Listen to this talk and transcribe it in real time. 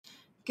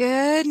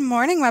Good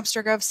morning,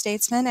 Webster Grove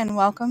statesmen, and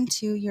welcome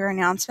to your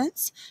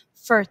announcements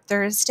for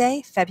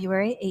Thursday,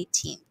 February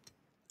 18th.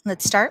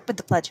 Let's start with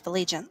the Pledge of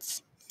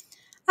Allegiance.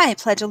 I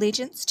pledge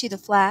allegiance to the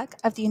flag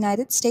of the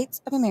United States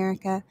of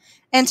America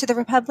and to the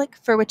republic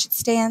for which it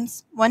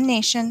stands, one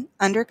nation,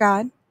 under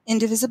God,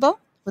 indivisible,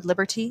 with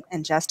liberty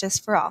and justice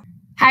for all.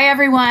 Hi,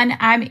 everyone.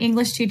 I'm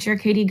English teacher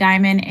Katie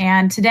Guyman,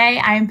 and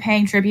today I am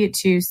paying tribute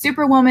to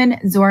Superwoman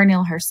Zora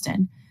Neale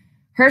Hurston.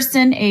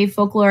 Hurston, a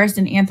folklorist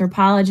and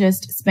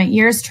anthropologist, spent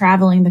years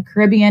traveling the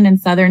Caribbean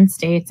and southern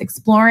states,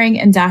 exploring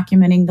and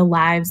documenting the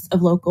lives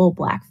of local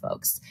Black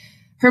folks.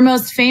 Her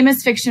most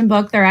famous fiction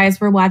book, Their Eyes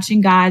Were Watching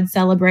God,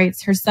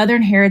 celebrates her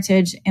Southern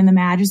heritage and the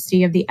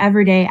majesty of the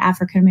everyday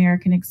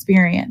African-American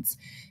experience.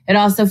 It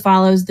also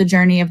follows the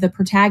journey of the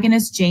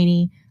protagonist,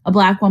 Janie, a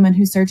Black woman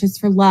who searches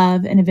for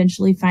love and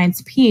eventually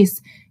finds peace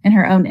in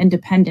her own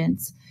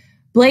independence.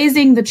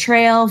 Blazing the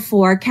trail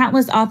for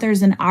countless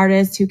authors and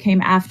artists who came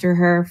after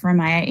her, from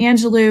Maya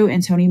Angelou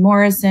and Toni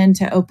Morrison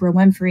to Oprah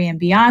Winfrey and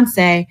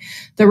Beyonce,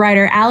 the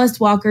writer Alice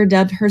Walker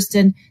dubbed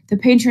Hurston the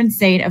patron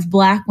saint of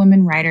Black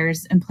women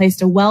writers and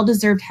placed a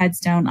well-deserved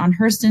headstone on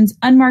Hurston's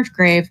unmarked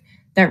grave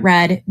that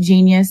read,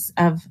 "Genius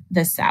of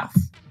the South."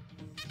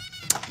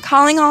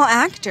 Calling all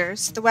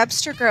actors, the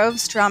Webster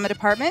Grove's drama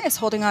department is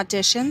holding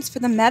auditions for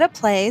the meta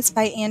plays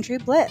by Andrew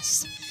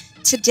Bliss.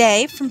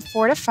 Today, from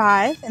 4 to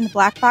 5 in the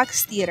Black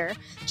Box Theater,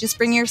 just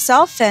bring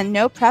yourself and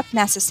no prep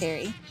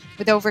necessary.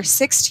 With over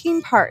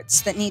 16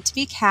 parts that need to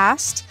be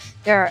cast,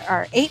 there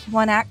are 8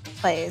 one-act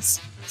plays.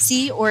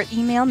 See or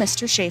email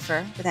Mr.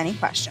 Schaefer with any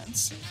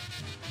questions.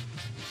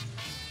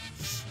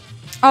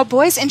 All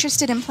boys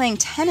interested in playing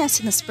tennis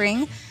in the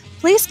spring,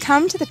 please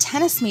come to the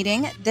tennis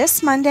meeting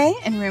this Monday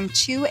in room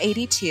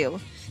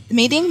 282. The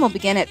meeting will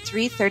begin at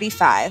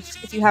 3:35.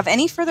 If you have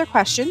any further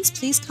questions,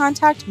 please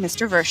contact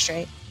Mr.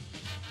 Verstrate.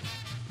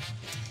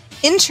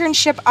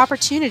 Internship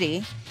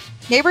opportunity.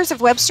 Neighbors of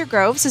Webster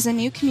Groves is a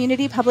new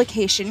community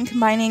publication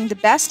combining the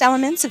best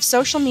elements of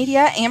social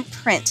media and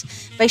print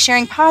by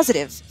sharing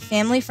positive,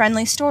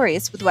 family-friendly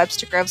stories with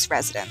Webster Groves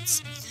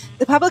residents.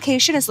 The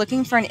publication is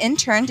looking for an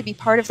intern to be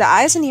part of the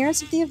eyes and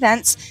ears of the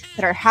events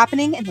that are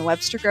happening in the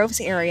Webster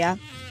Groves area.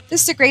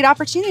 This is a great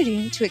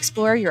opportunity to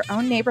explore your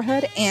own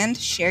neighborhood and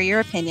share your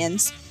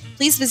opinions.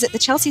 Please visit the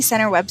Chelsea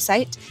Center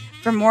website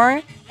for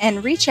more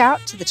and reach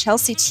out to the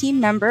Chelsea team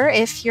member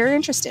if you're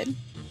interested.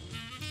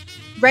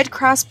 Red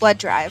Cross Blood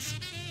Drive.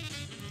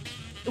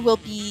 It will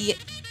be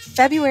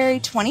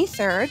February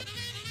 23rd.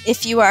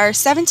 If you are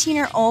 17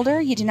 or older,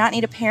 you do not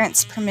need a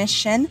parent's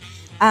permission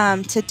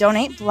to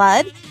donate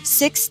blood.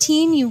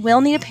 16, you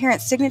will need a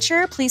parent's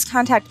signature. Please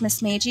contact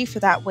Ms. Meiji for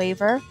that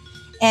waiver.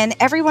 And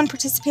everyone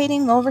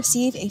participating will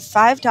receive a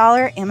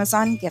 $5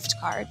 Amazon gift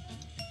card.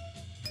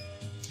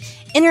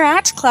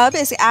 Interact Club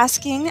is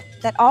asking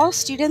that all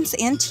students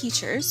and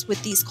teachers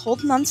with these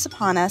cold months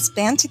upon us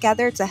band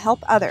together to help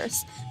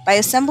others by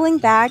assembling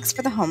bags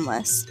for the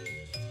homeless.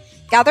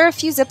 Gather a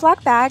few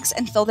Ziploc bags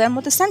and fill them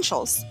with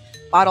essentials: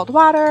 bottled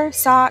water,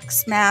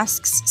 socks,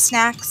 masks,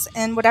 snacks,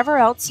 and whatever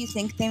else you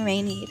think they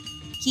may need.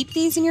 Keep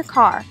these in your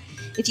car.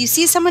 If you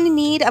see someone in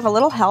need of a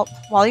little help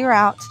while you're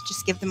out,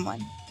 just give them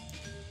one.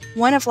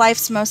 One of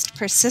life's most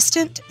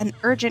persistent and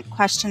urgent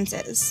questions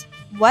is,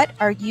 what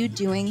are you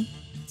doing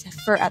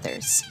for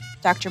others?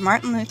 Dr.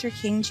 Martin Luther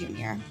King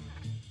Jr.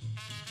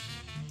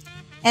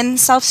 And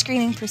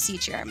self-screening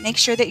procedure. Make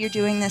sure that you're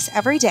doing this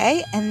every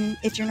day, and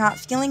if you're not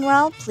feeling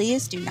well,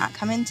 please do not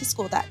come into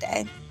school that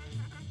day.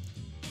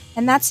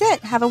 And that's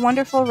it. Have a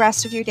wonderful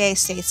rest of your day,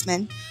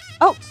 statesmen.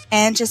 Oh,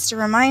 and just a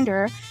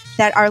reminder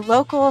that our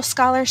local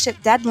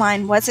scholarship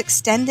deadline was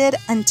extended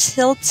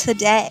until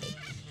today.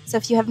 So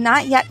if you have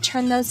not yet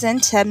turned those in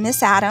to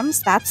Miss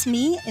Adams, that's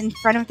me in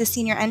front of the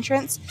senior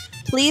entrance,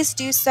 please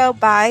do so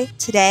by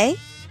today,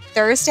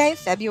 Thursday,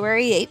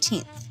 February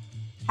 18th.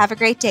 Have a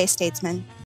great day, statesmen.